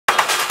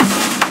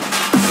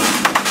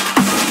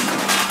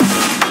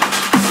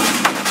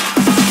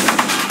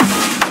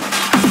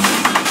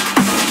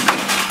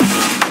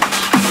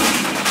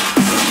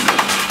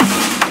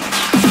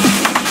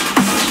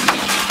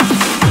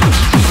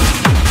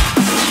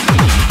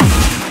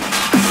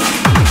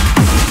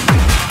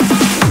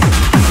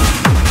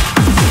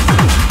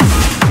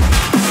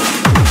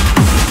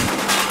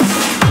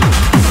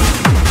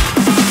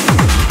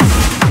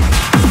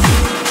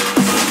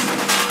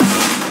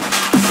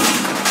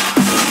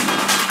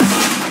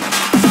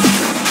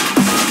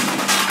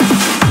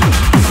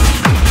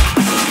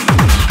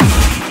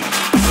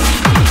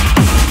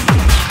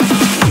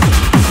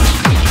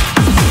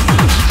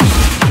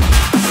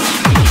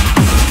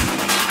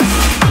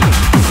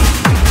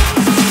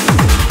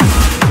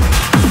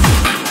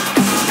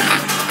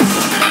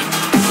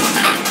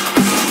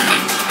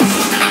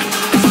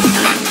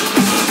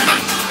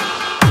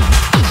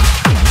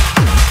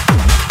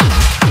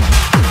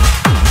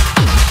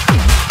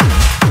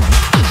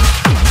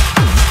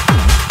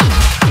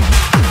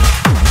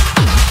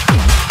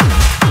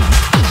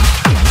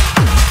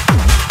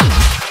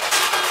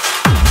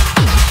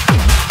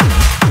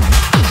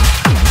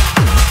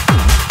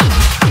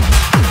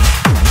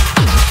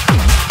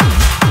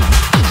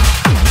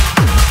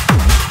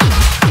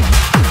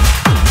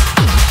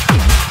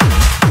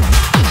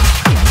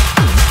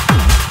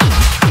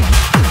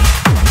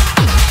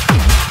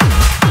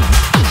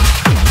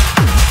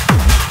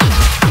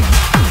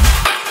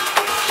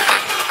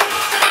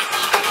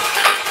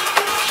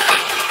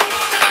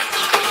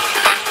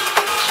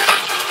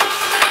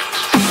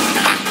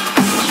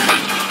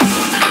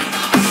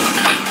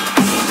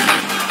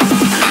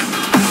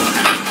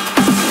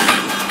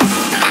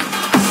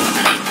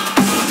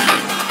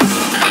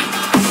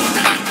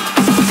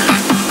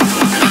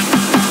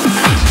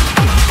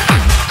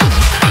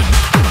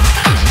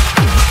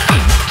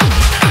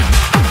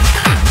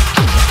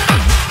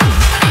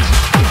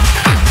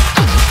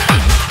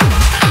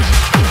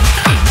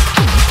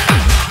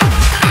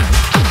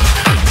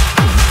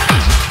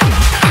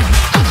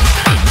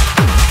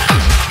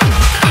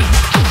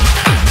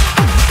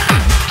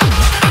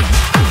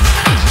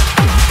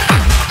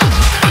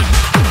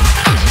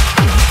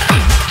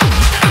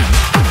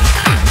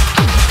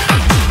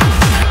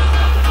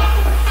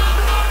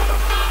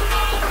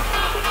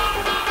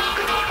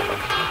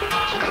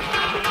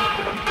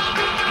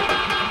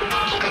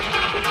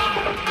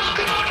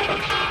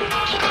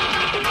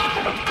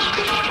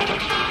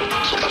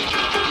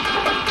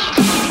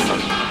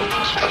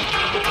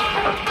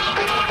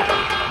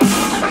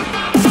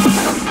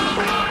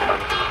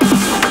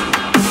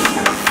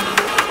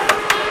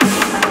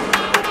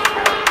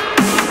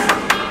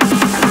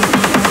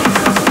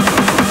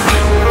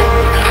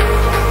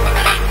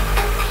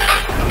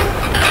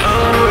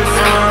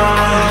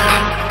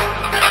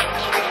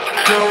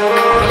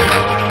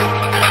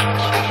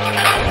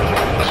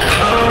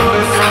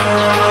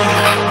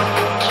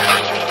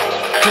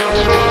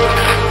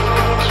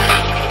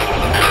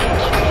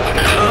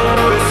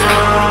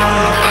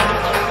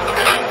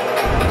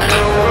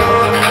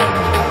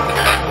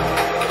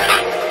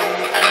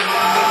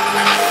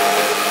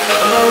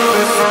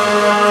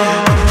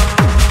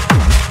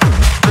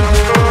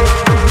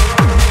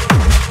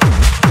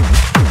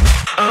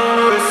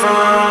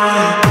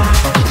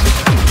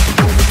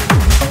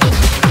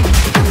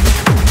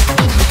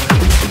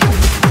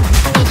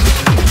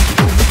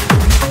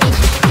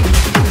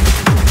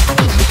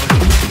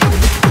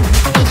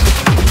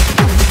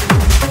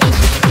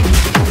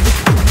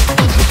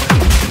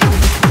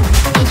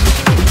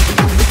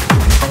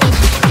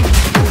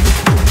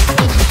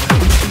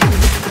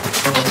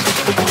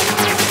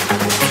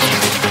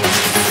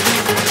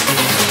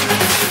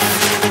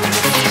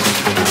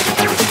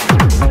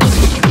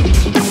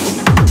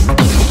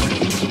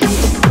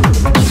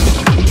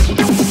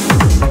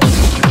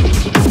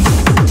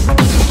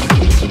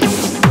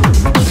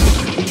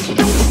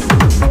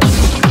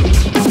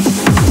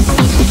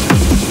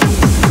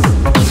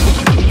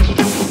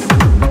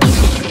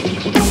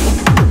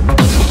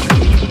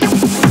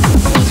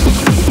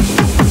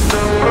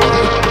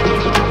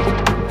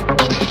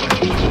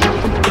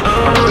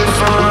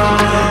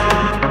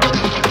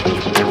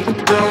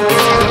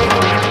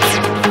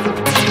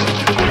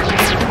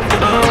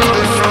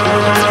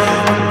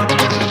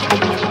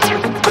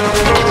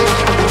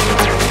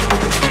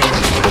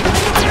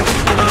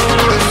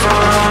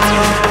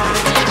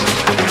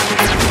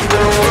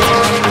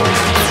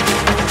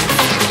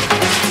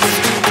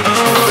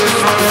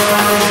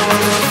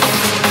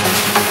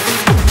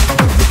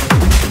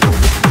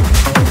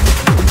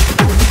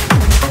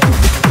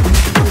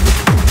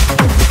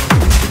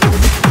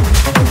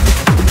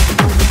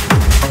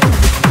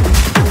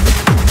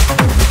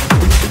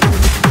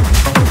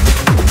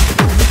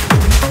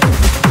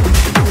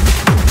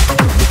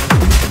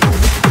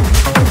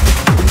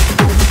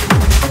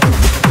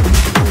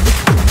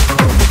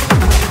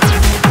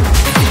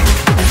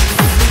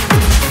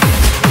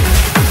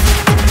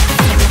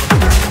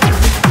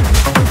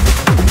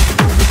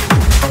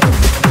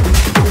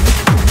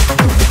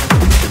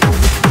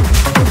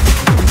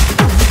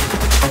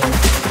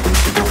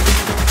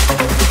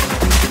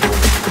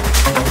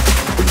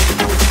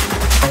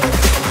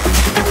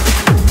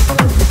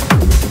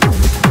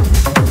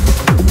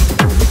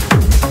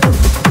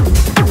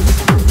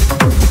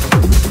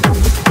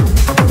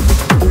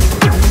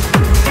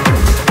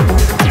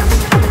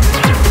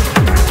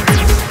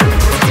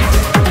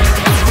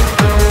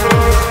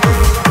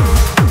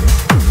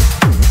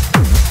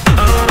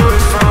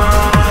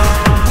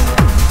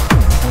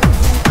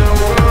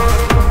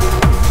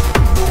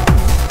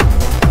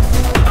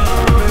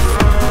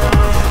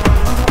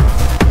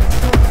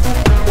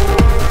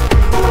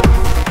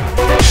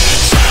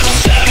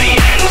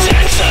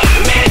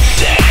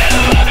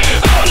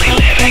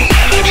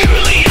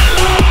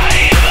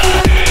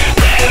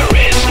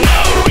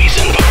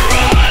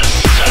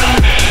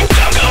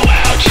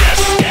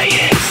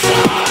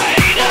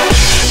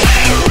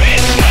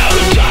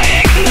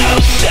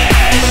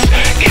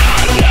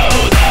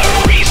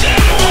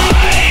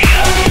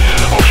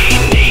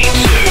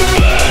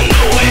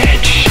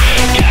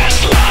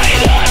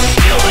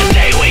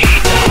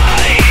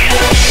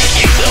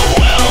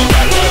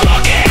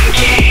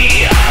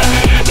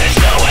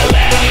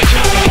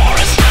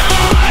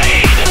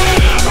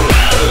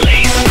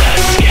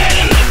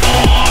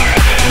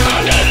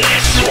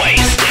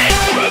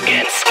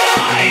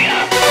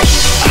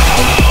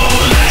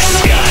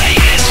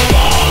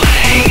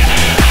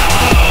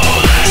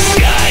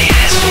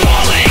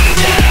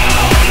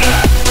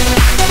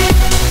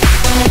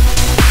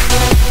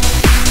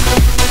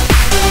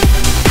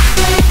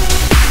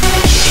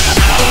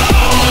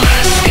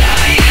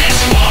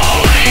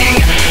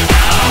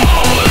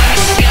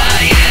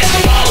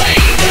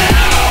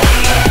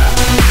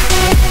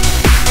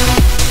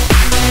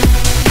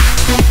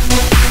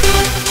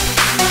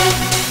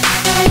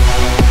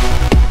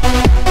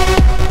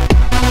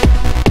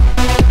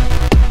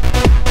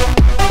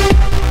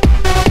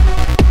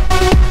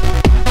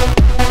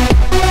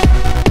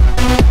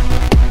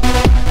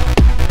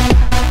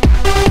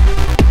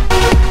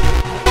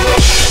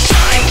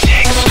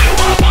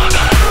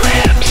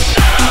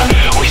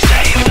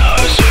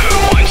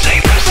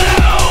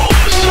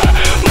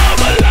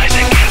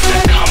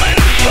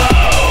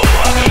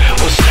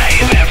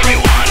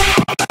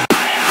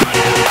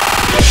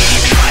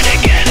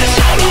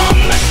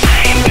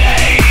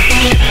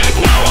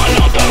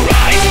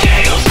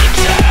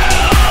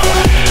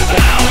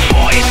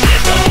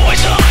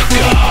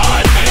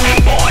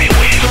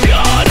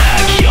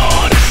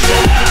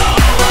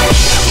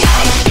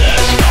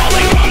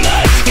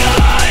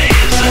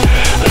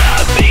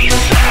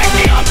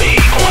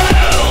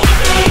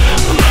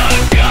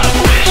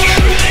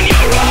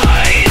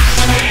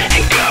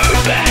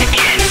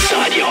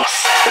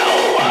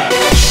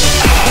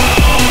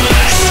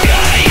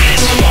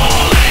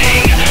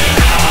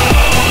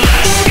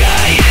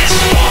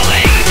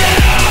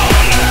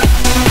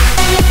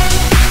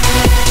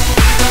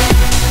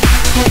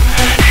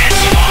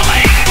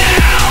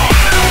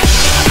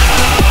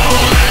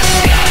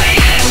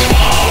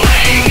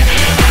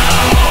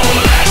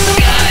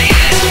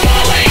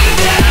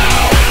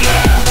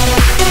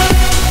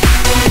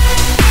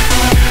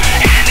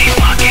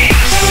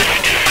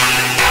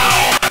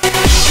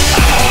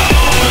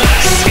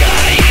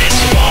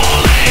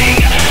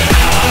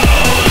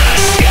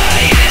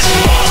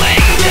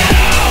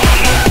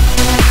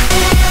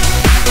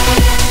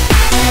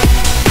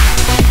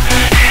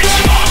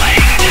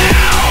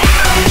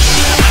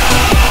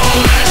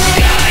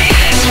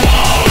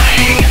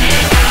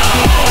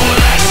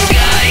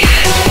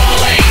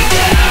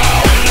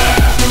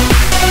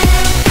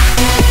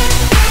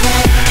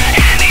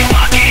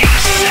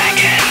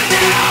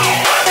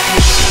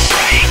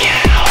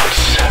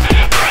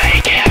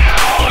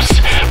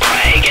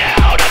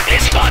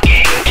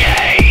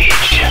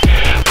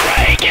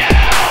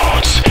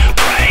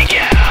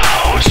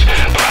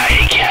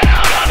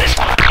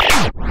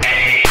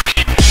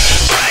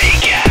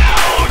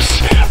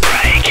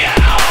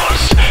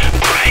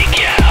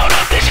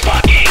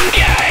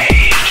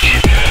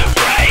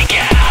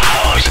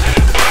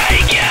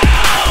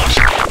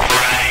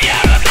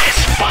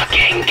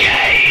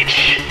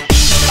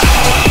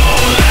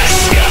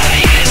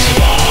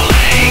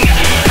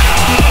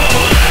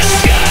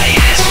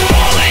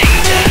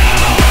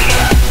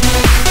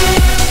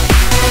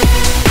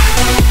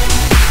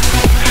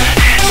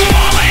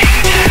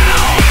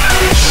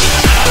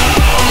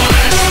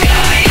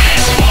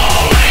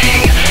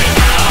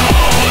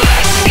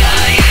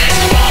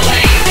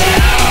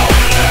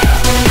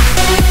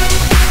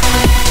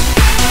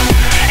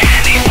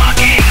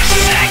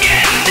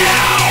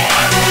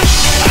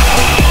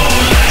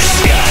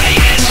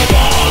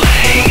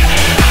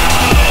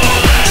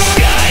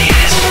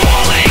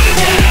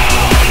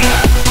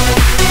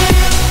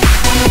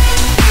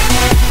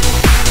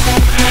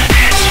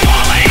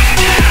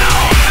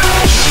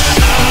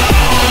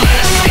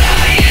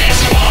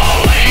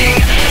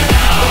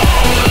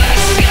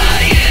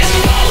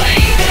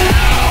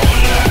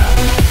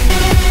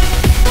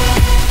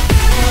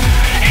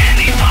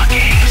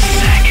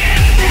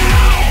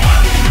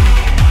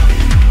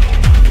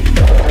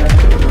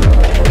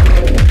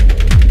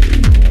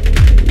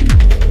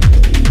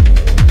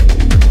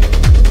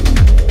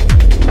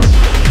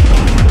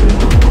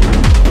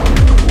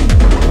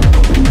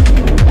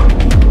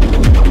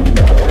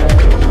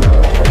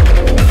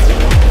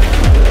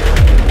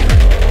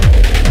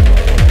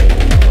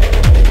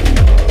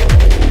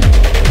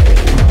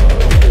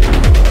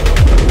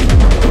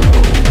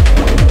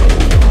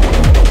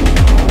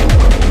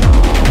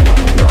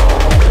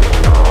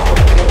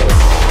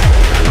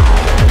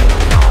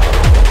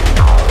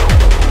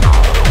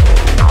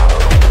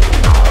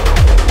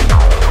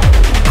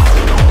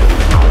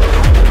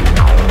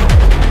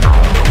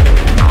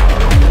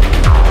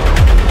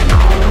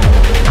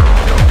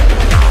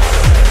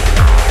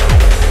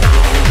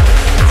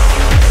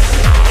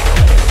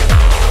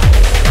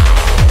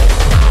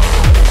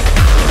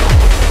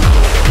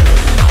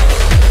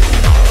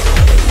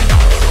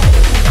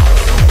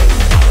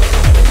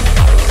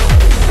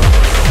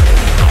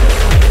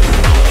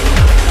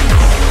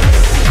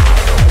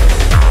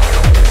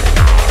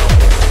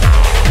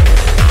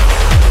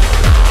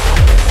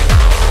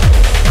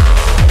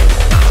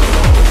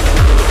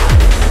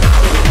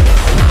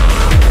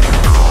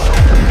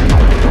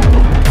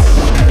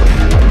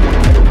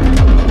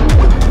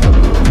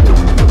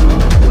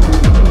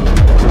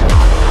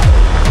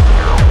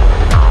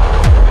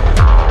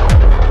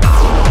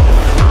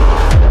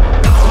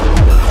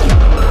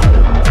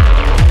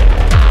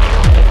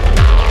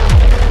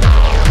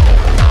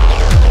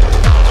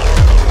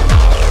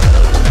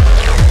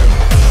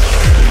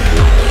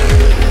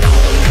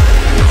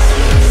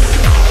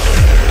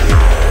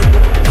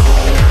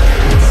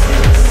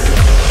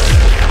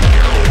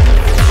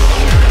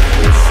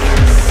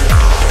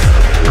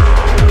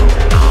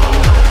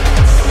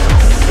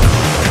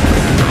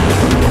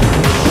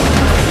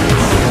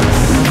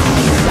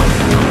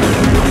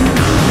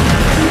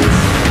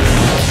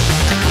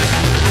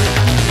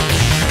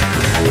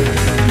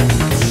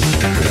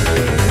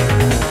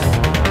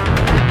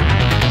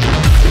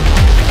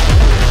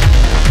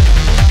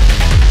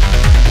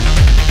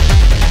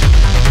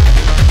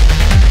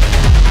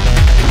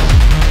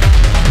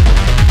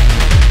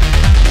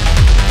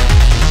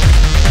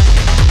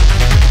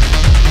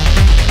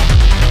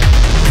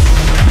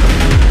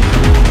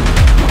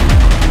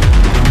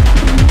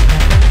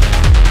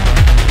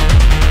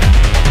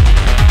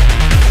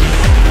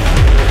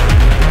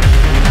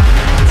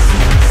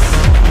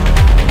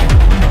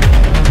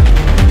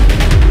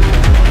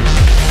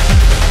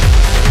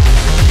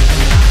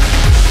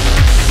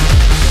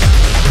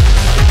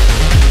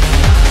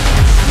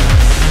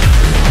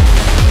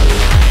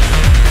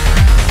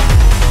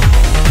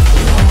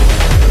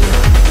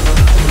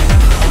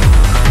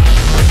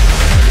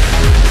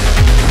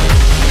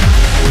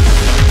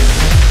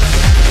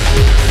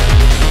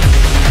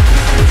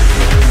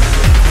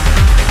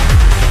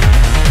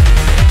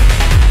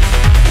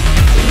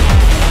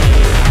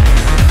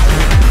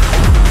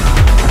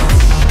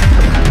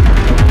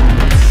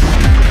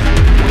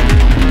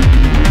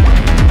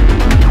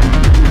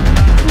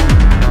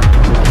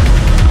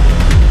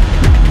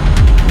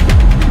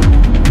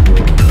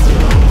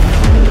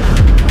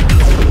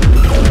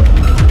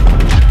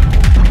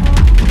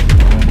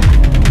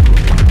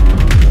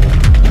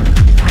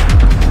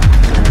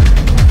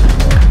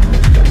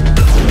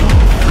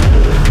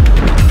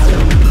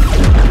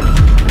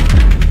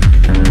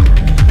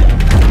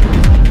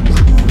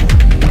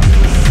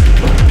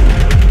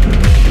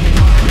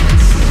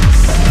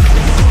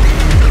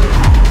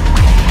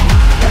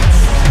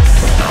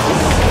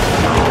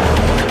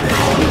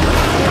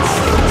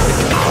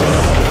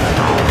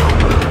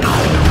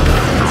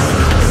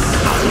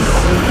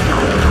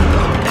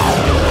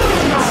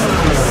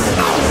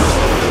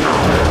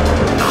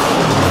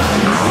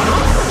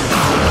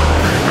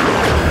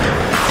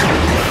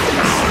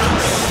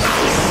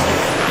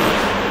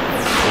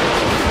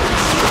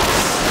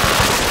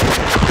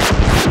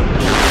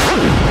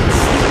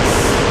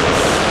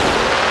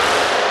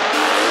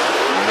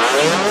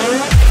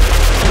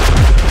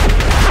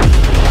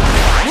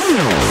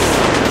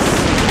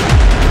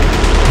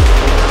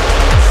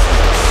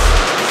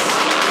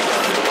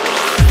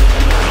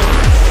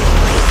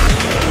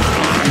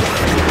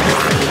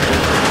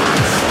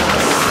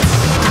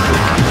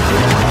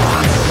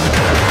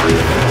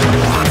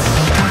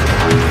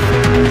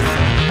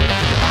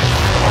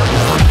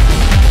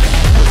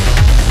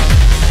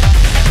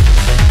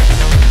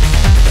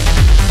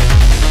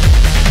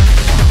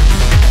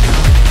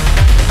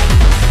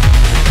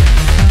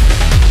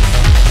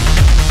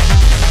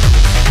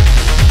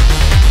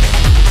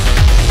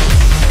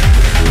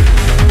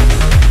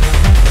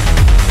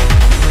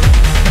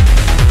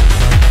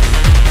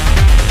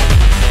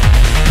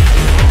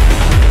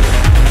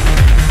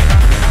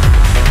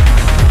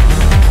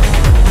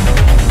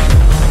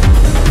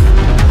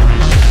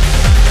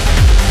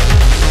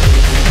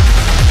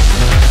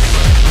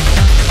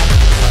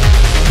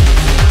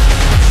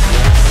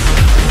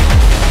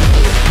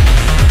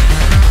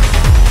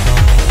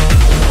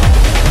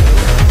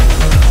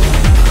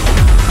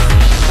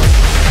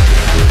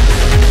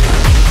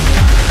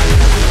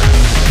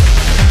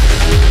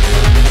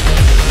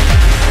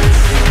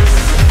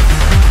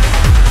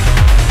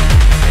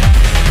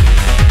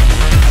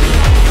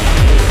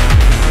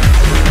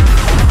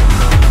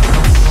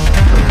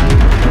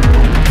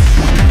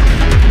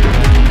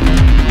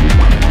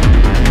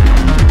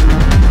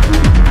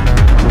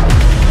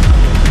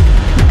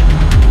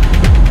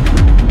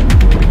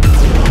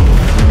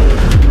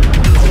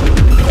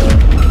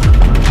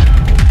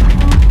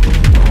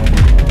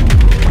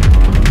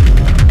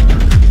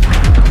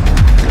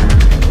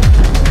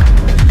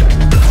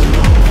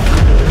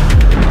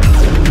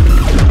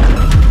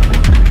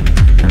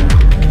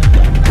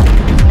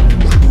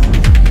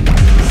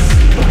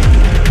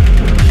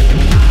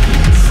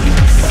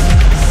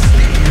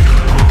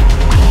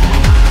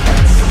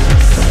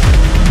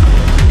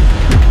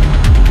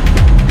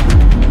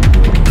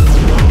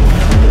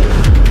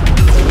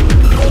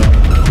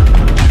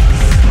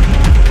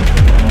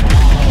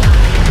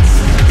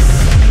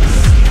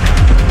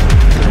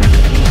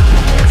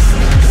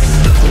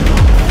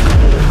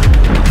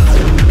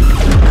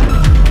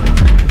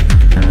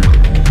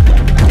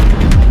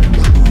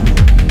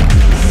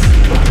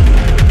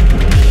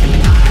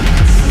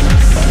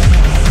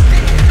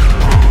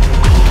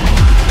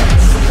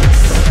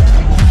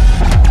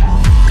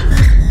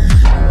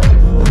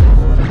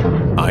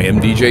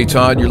DJ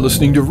Todd, you're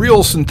listening to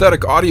Real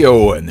Synthetic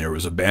Audio, and there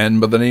was a band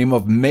by the name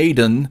of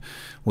Maedon,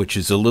 which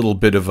is a little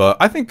bit of a,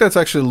 I think that's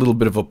actually a little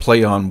bit of a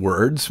play on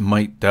words,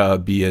 might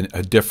be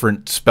a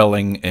different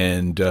spelling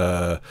and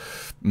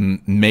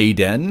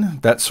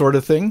Maedon, that sort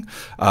of thing.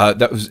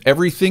 That was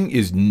Everything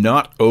Is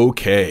Not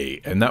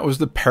Okay, and that was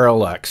the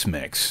Parallax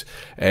mix.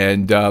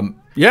 And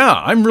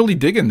yeah, I'm really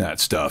digging that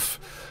stuff.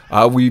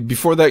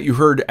 Before that, you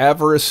heard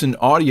Avarice in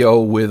audio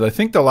with, I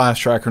think the last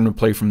track I'm going to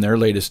play from their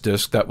latest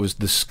disc. That was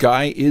The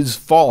Sky Is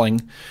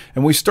Falling.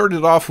 And we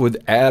started off with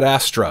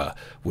Astra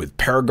with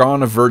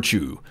Paragon of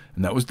Virtue.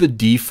 And that was the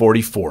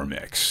D44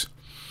 mix.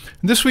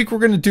 And this week we're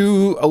going to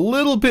do a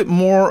little bit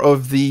more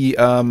of the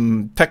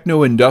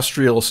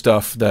techno-industrial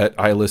stuff that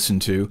I listen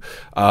to.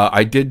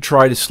 I did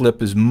try to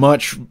slip as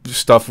much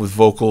stuff with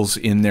vocals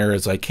in there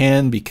as I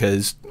can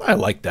because I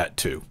like that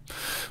too.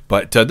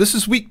 But this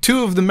is week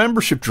 2 of the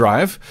membership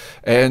drive,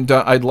 and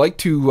I'd like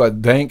to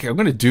thank, I'd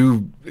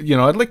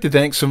like to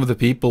thank some of the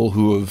people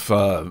who have,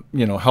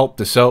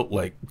 helped us out,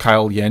 like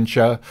Kyle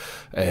Yensha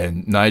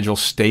and Nigel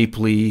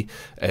Stapley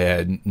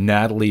and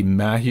Natalie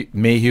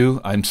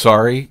Mayhew. I'm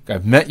sorry,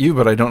 I've met you,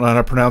 but I don't know how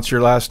to pronounce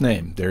your last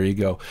name. There you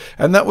go.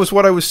 And that was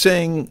what I was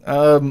saying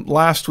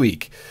last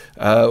week.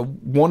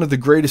 One of the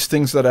greatest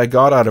things that I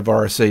got out of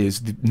RSA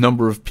is the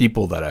number of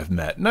people that I've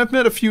met. And I've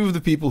met a few of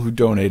the people who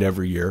donate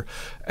every year.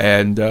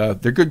 And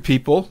they're good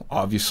people,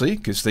 obviously,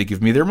 because they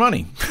give me their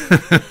money.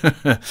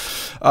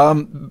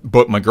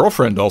 But my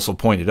girlfriend also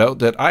pointed out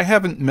that I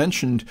haven't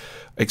mentioned,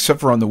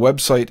 except for on the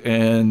website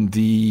and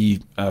the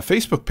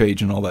Facebook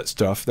page and all that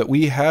stuff, that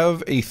we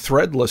have a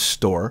threadless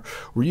store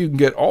where you can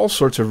get all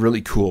sorts of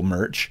really cool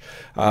merch.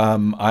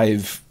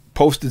 I've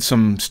posted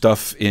some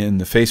stuff in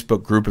the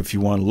Facebook group if you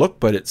want to look,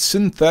 but it's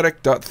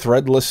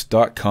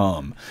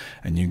synthetic.threadless.com,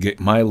 and you get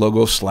my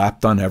logo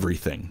slapped on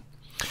everything.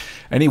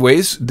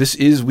 Anyways, this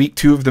is week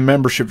 2 of the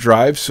membership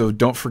drive, so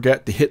don't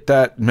forget to hit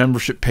that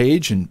membership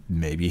page and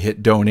maybe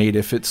hit donate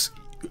if it's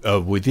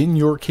within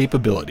your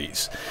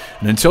capabilities.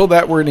 And until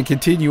that, we're going to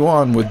continue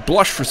on with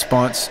Blush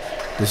Response.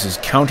 This is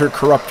Counter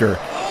Corruptor,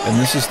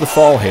 and this is the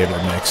Falhaber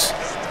mix.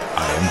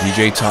 I am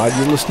DJ Todd.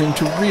 You're listening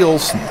to Real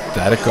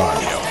Synthetic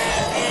Audio.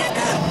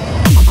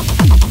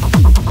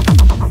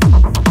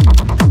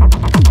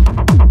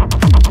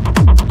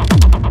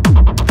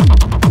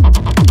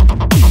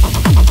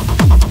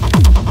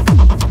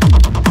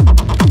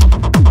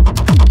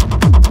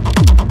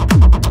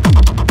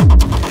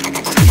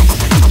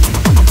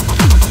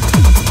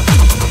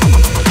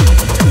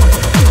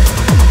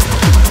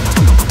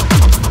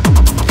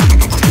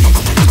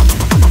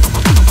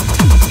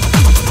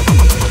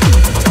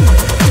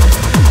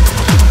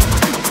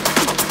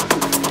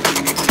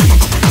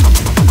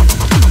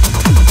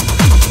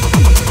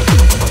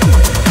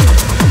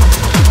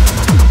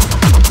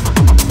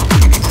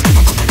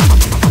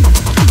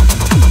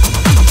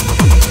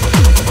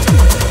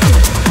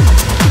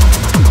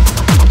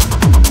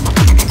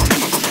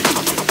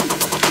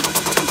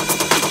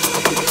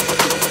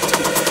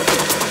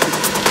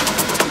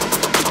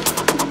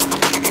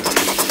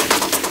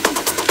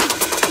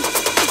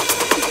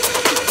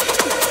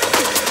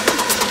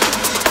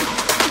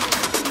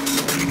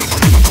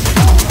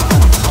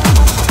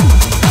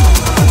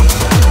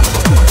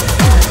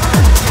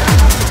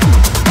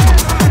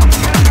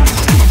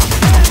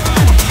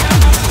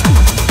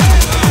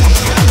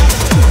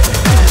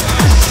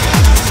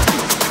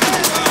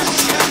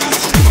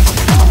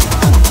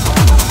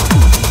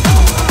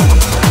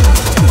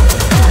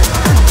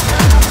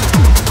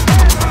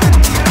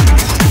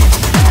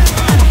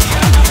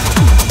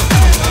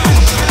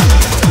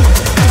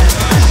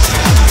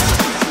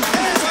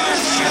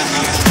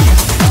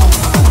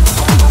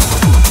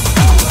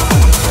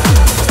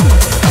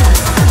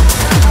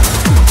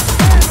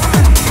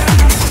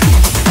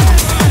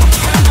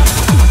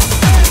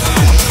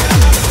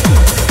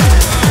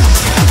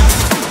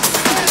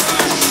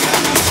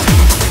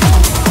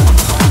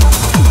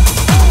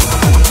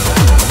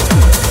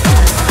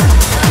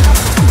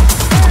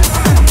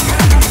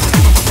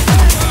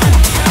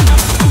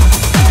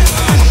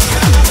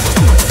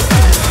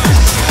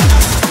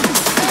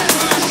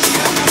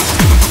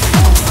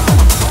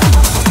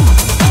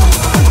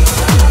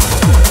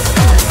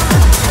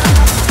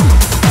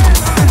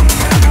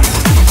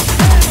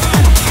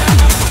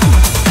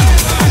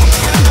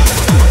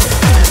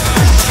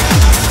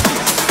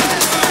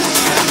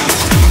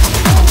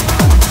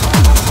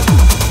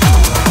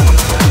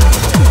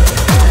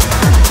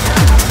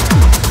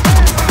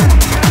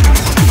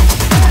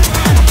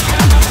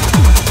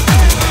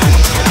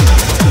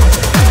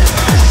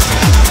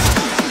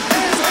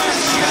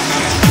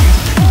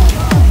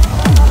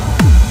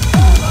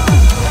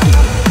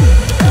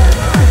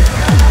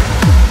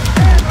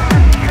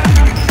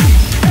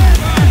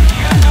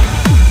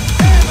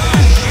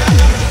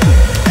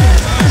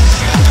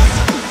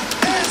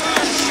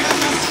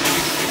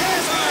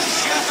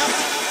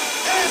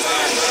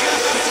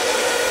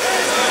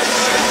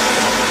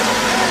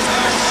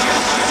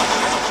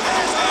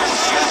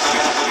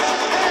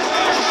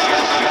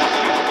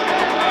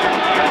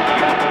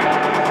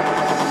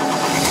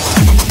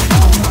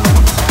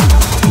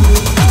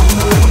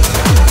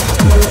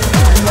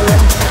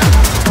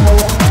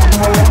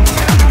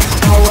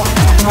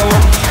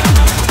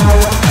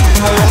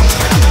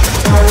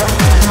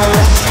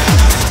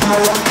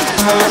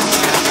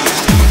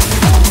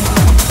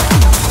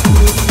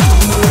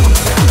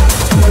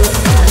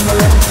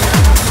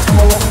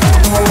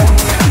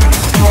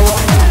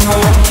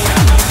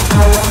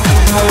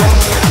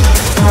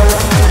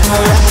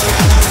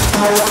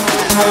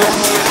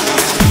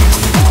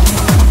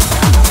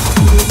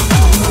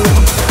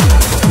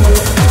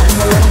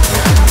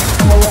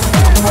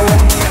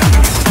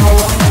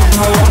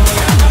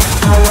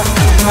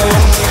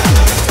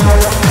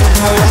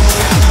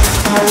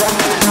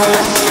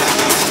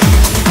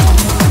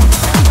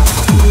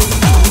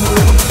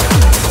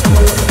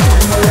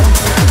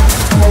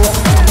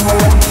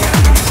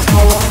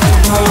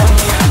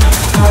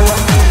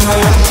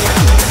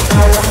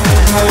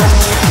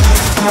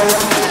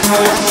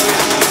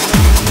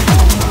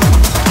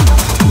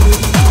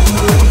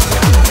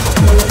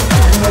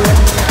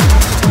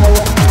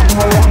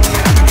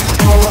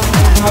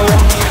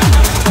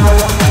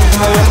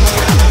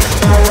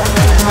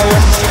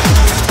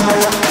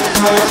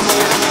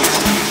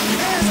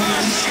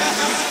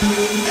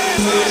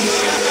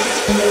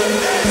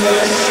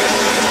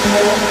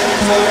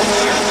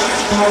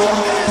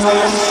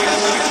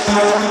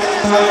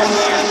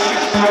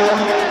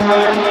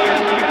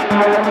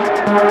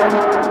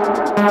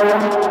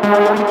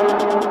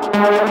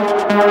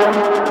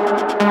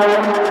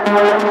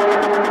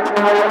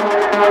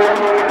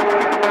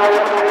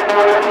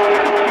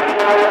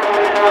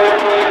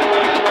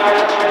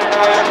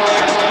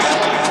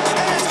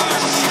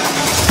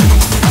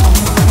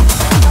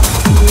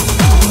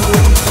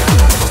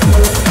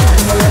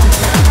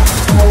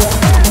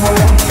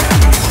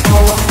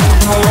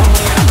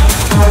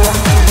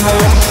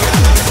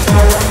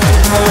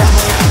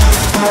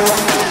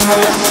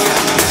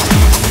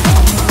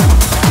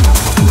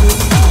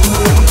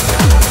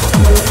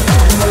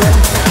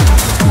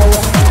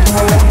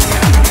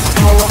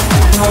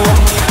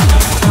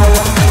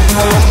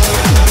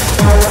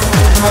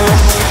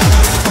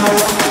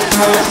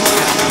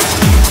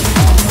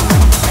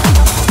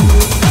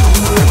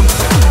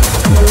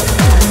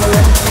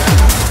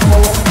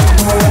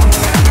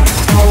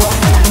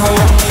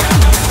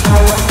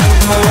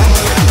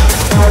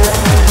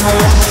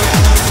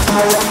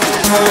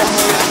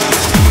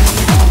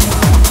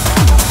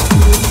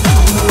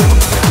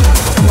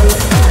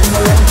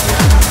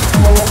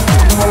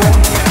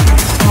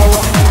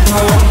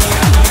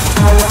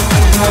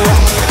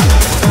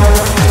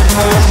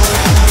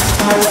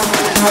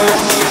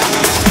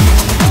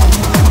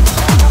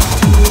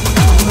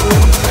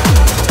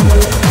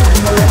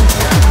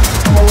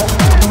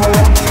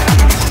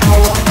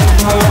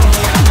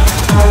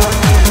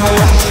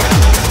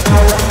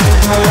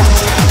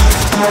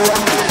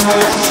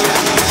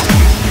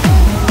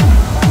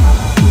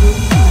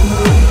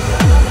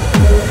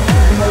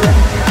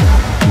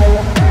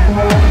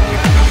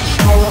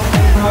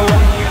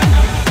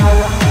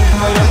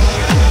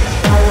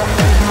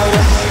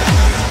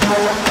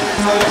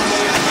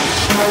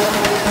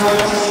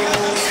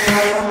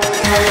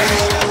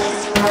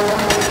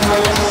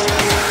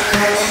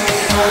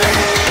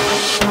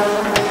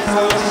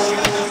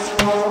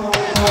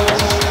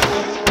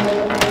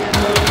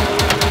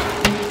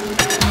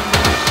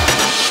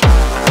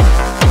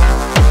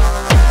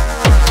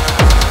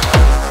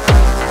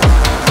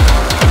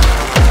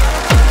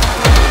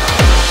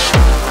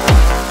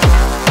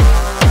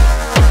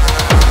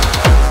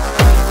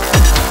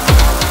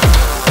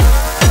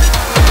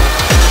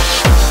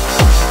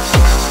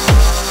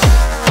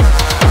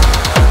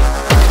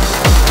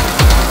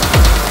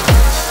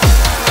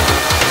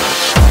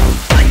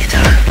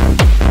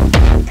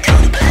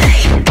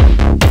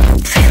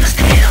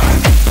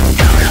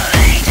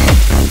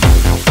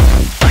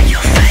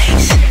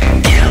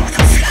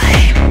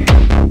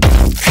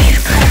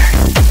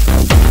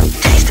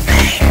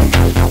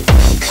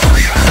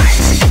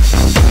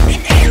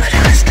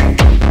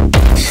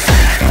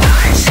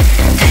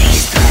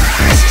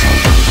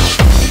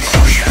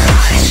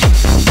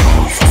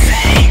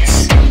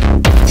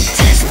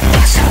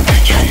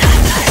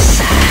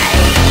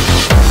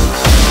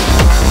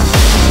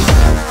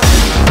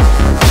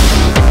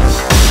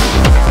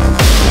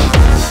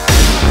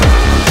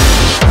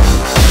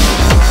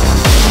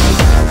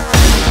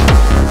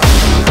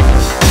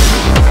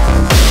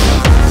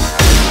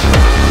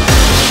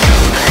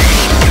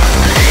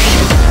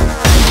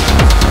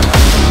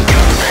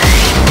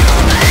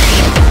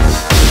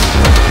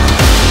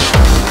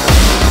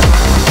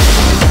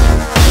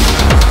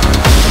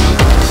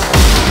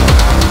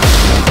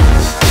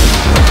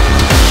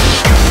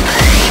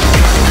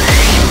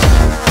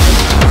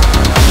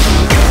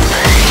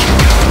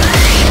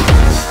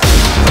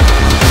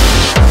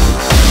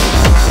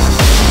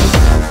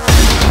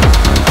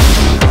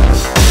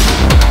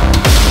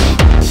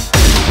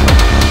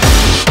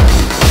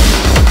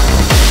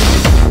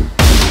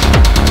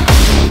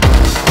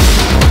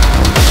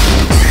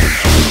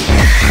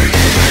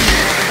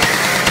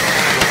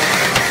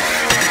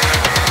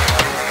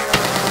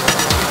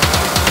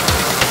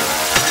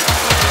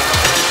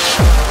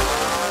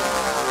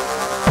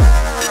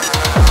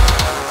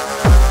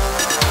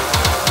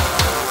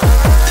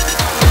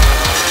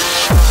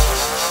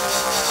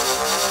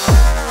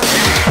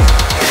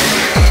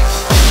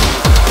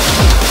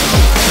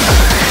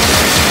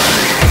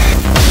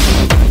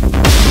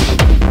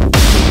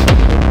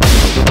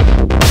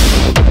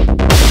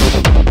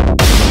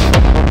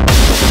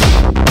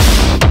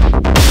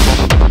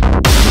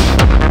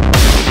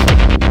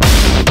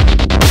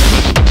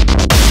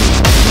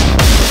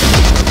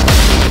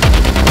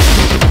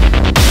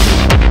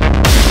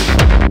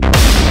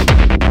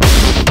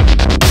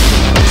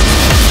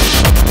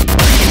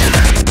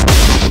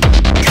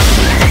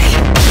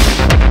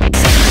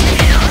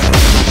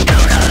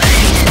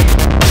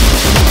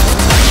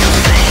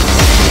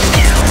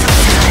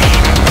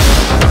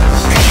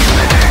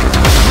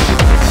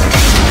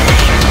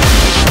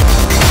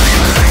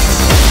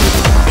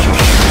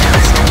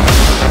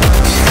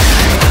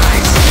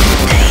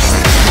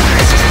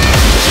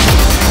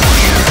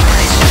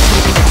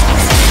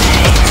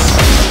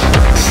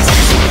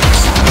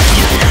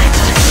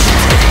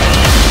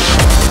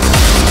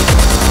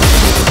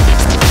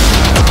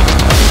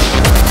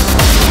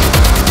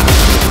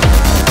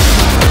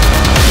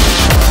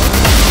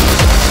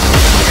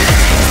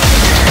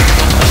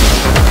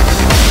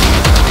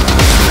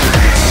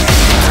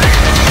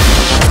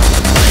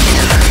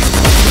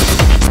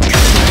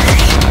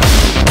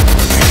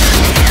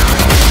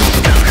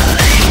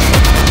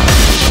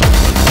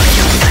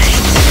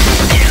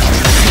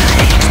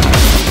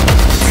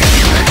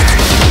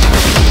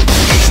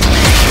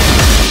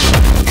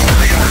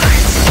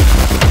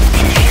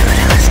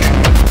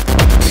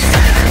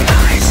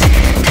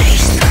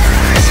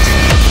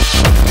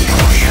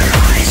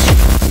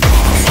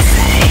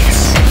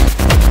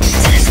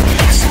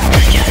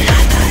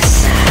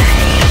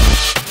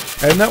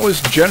 And that was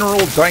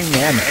General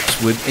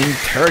Dynamics with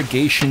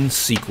Interrogation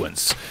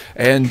Sequence.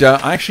 And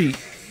I actually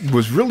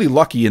was really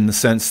lucky in the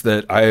sense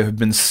that I have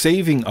been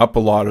saving up a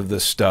lot of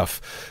this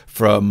stuff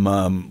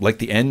from like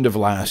the end of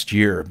last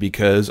year,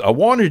 because I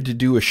wanted to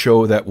do a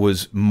show that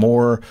was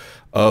more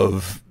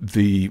of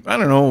the, I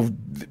don't know,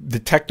 the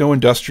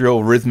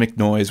techno-industrial rhythmic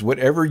noise,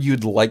 whatever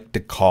you'd like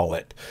to call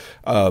it.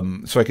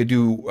 So I could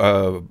do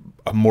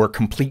a more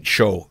complete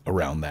show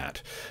around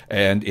that.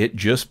 And it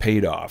just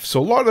paid off. So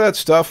a lot of that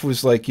stuff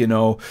was like, you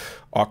know,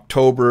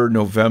 October,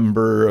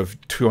 November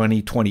of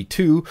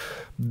 2022.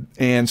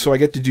 And so I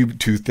get to do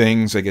two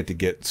things. I get to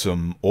get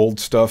some old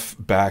stuff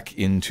back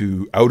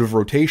into out of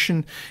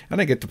rotation,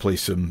 and I get to play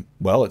some,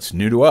 well, it's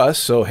new to us,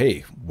 so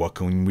hey, what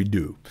can we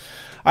do?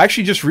 I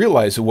actually just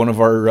realized that one of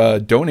our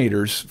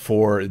donators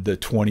for the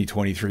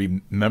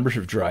 2023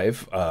 membership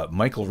drive,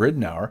 Michael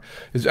Ridnour,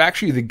 is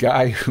actually the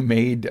guy who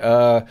made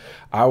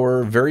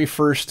our very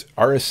first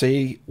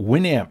RSA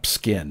Winamp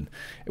skin,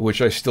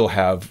 which I still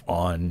have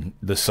on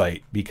the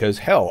site because,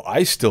 hell,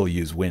 I still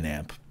use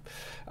Winamp.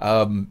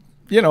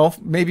 You know,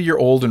 maybe you're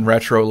old and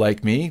retro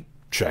like me.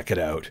 Check it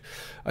out.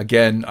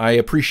 Again, I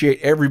appreciate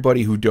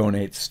everybody who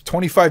donates.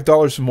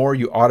 $25 or more,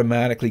 you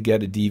automatically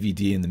get a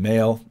DVD in the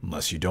mail,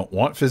 unless you don't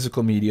want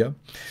physical media.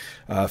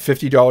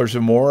 $50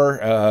 or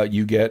more,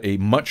 you get a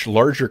much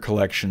larger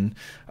collection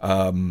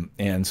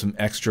and some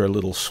extra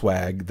little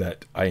swag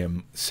that I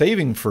am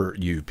saving for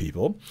you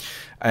people.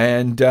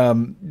 And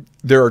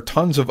there are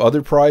tons of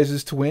other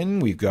prizes to win.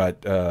 We've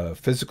got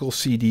physical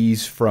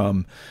CDs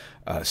from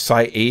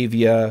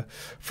Avia,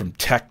 from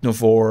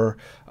Technivore.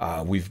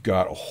 We've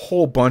got a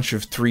whole bunch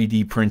of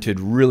 3D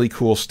printed, really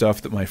cool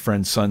stuff that my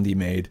friend Sunday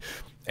made.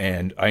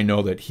 And I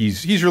know that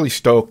he's really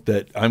stoked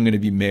that I'm going to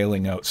be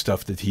mailing out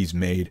stuff that he's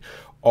made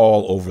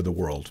all over the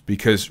world,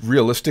 because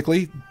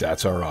realistically,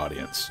 that's our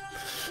audience.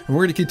 And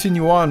we're going to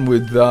continue on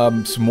with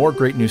some more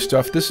great new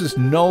stuff. This is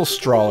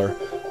Nullstrahler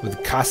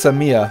with Casa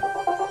Mia.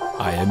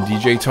 I am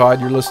DJ Todd.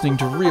 You're listening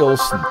to Real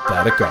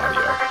Synthetic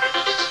Audio.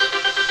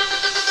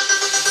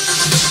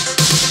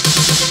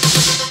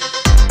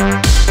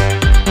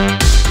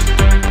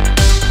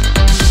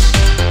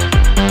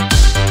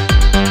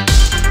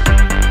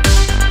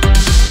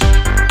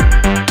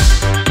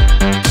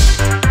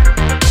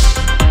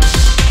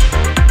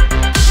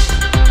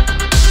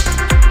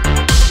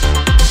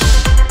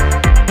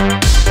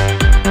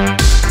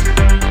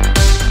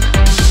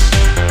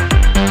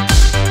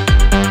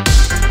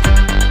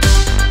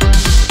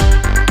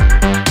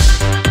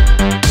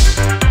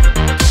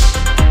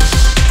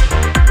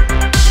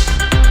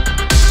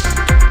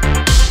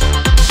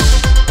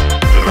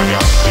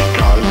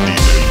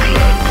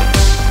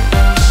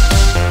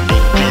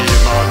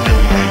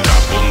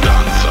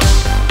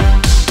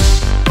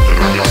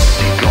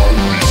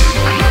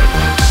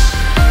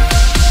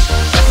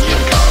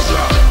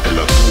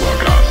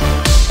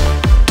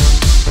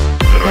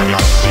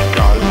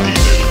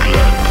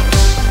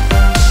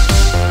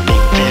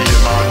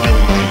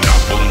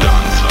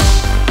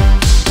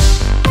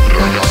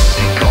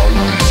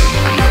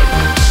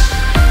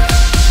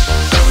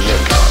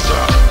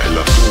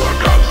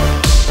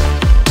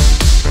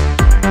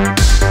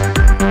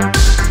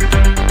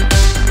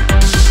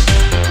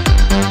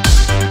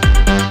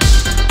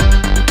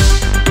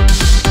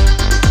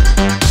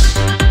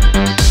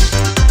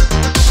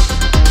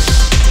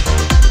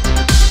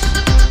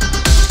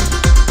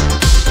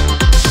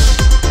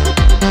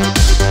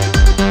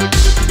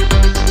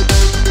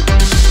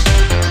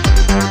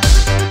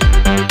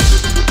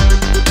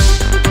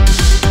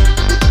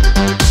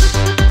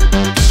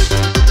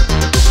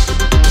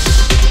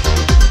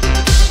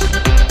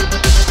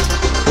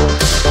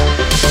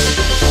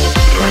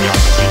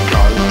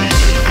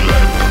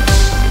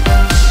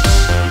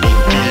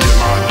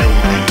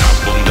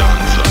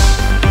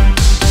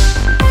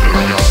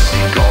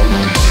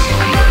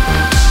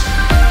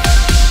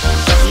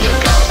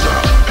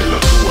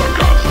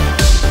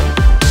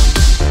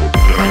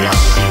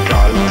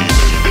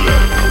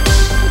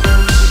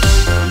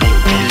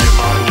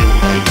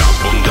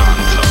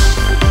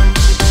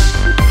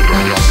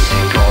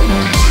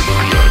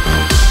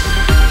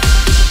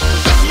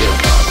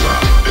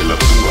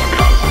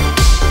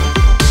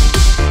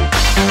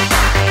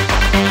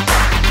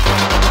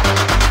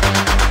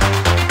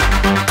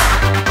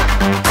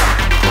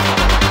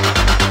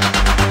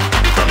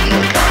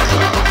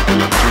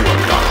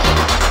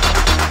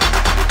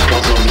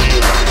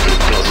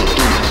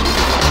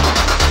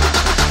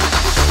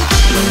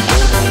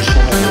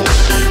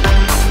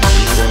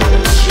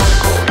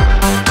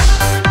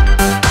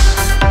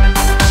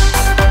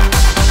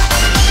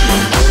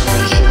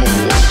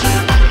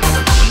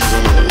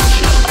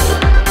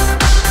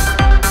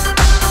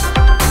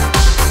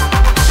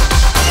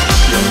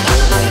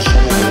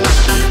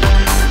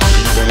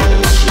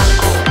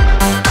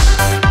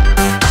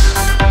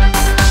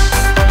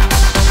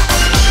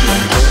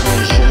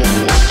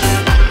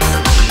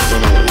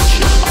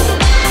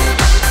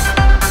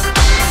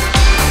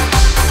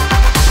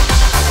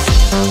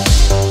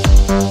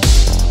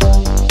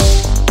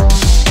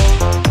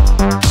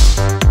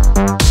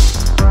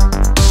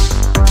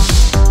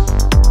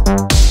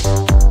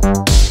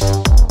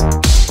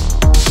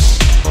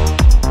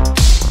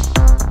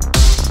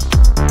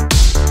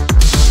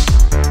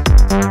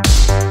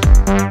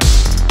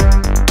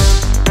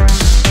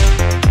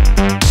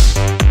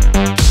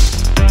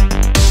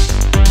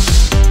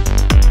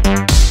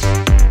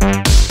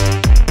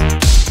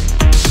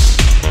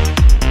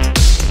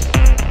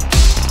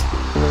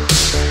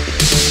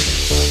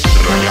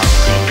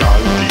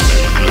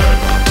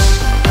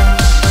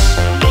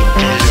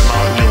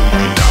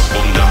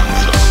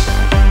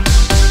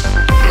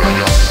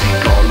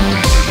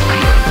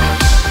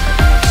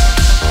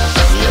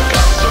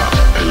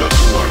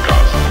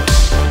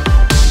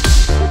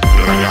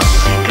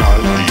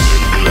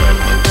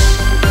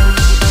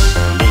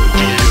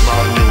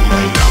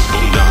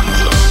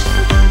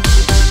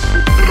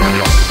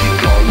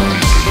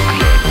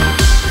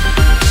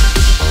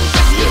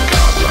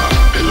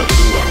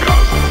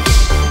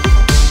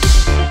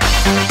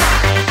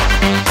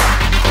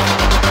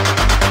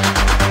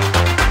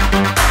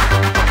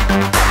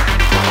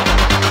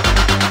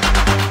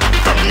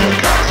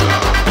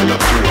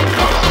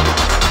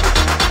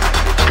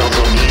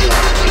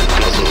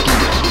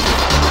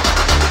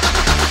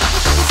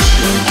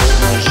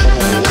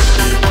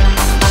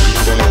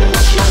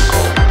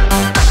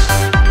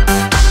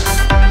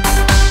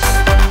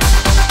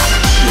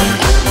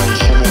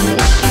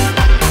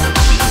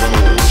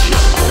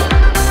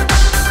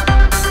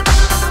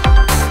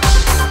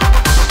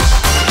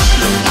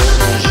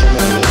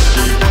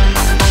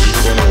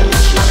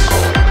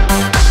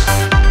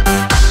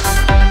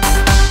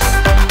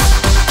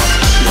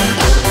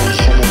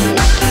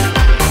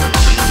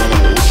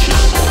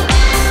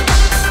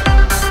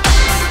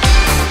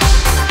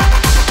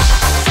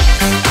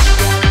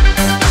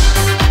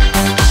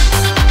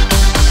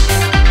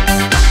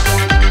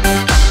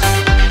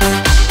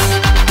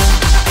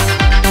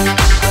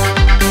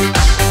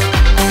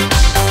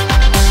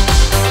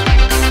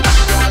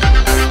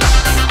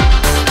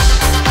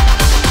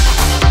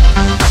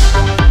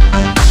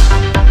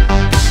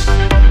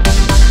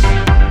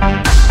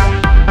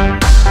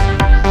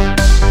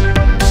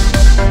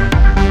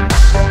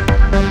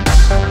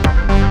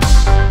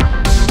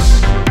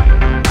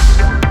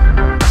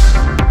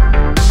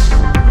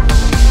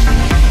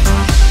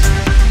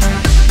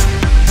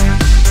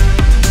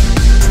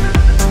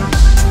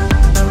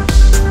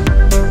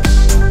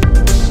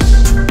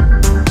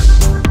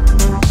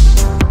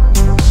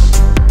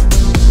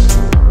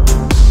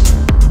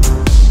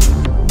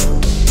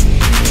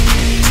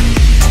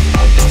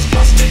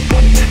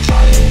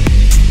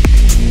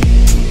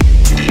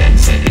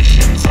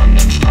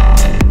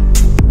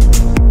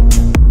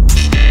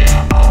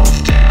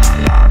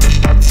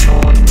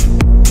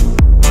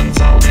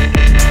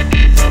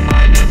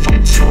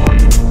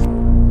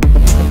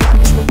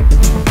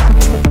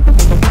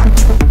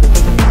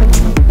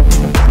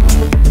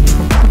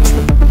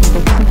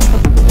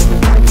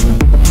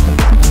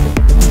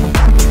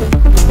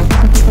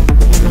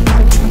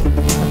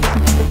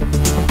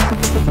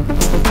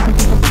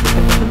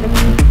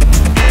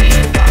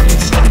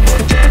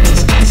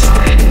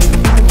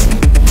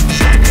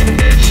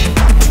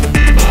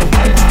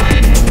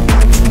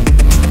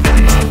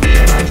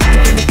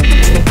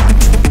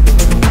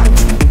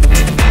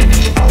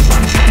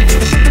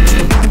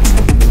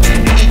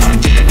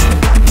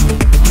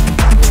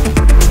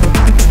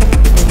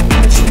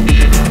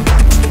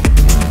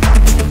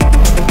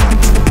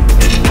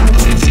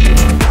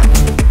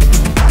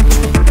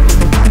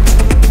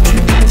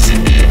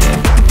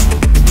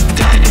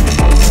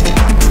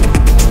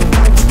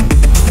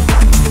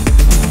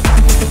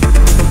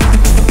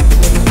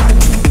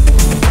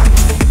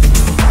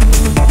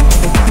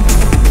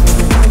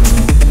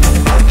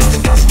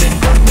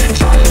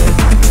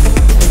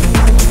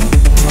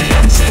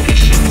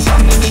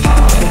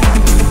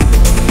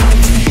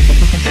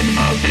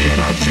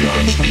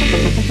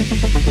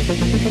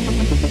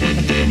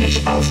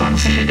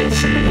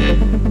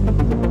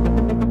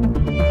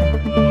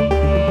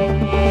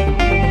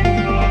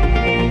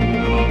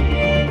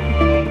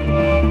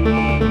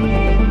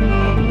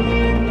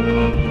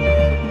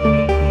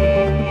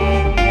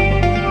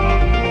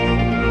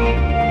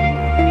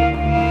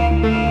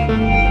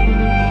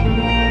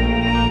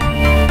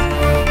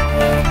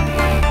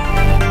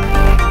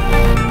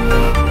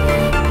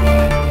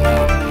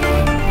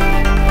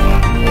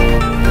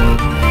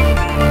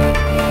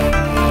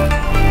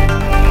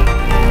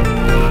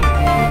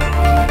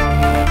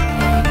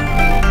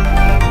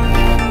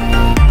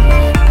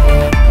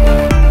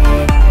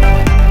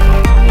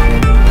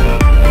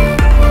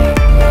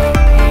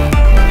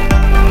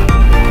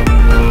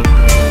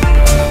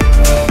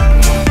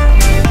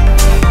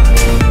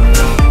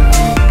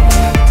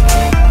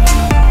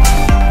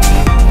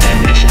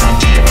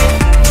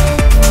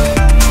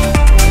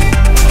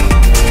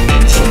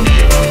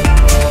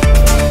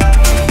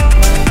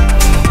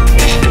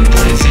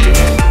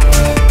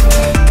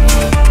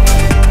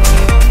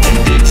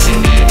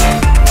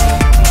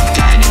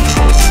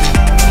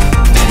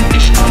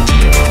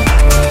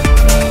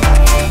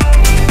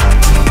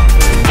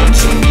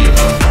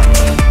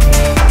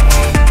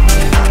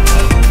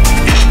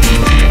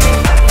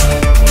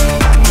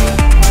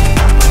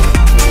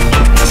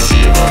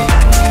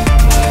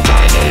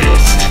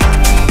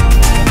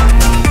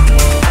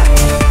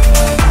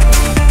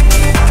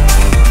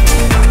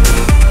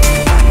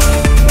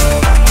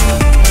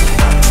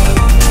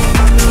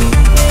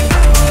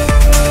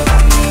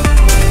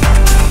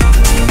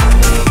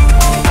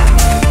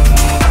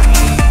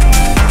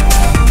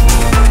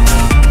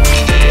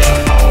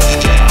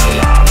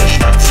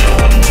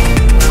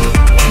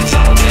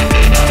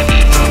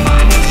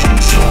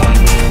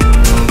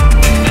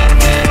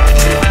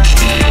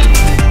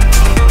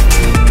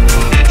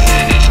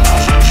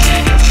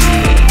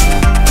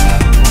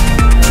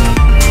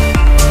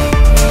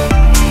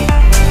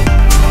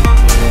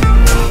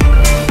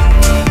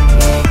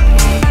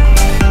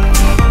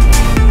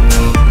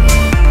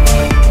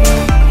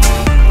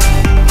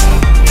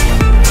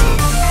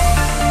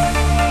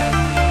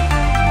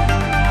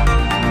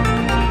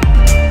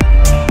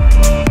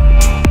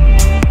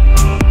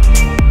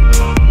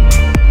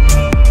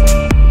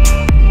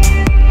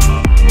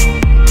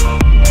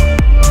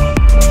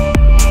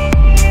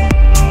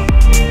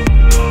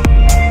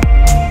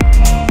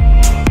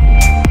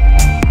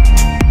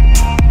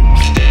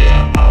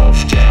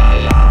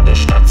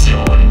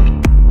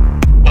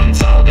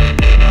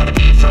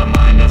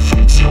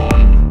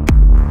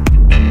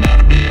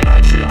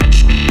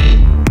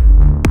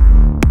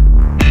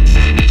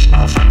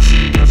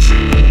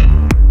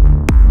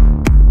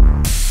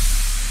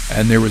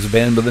 And there was a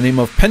band by the name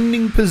of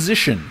Pending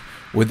Position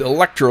with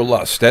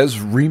ElektroLust as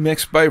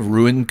remixed by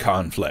Ruined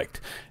Conflict.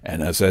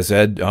 And as I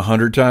said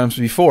 100 times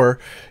before,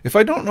 if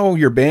I don't know who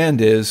your band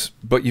is,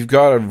 but you've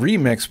got a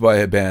remix by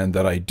a band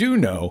that I do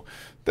know,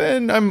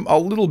 then I'm a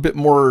little bit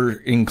more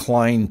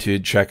inclined to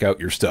check out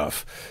your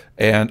stuff.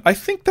 And I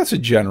think that's a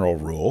general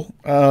rule.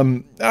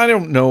 I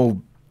don't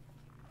know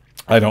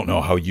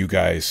how you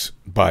guys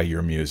buy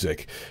your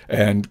music.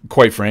 And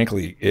quite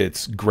frankly,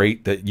 it's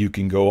great that you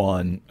can go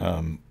on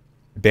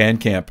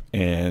Bandcamp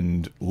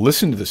and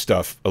listen to the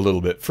stuff a little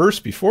bit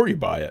first before you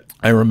buy it.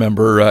 I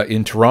remember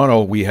in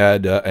Toronto we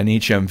had an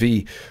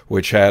HMV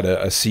which had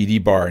a CD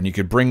bar, and you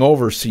could bring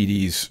over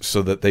CDs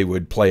so that they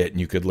would play it and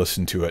you could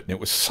listen to it, and it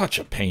was such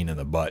a pain in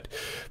the butt.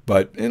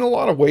 But in a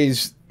lot of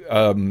ways,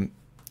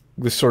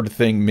 this sort of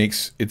thing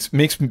makes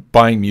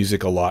buying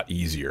music a lot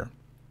easier.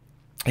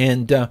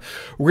 And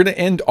we're going to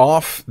end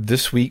off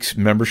this week's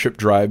membership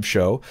drive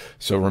show.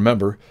 So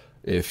remember,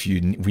 if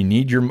we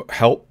need your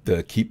help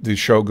to keep the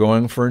show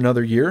going for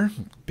another year,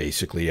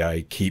 basically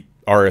I keep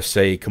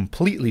RSA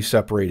completely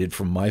separated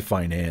from my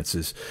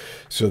finances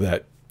so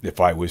that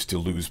if I was to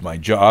lose my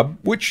job,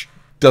 which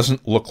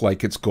doesn't look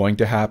like it's going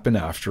to happen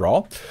after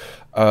all,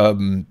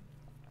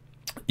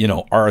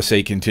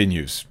 RSA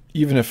continues.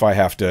 Even if I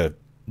have to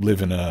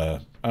live in a,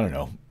 I don't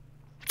know,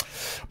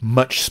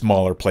 much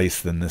smaller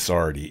place than this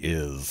already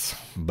is.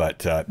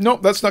 But no,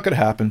 that's not going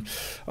to happen.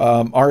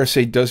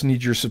 RSA does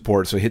need your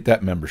support, so hit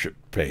that membership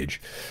page.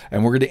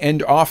 And we're going to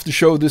end off the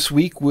show this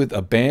week with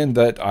a band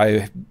that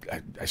I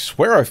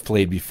swear I've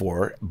played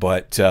before,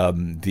 but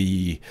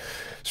the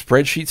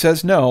spreadsheet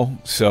says no,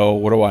 so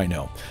what do I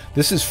know?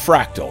 This is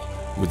Fractal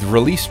with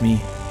Release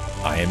Me.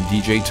 I am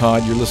DJ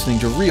Todd. You're listening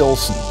to Real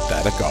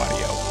Synthetic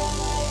Audio.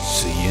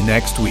 See you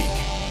next week.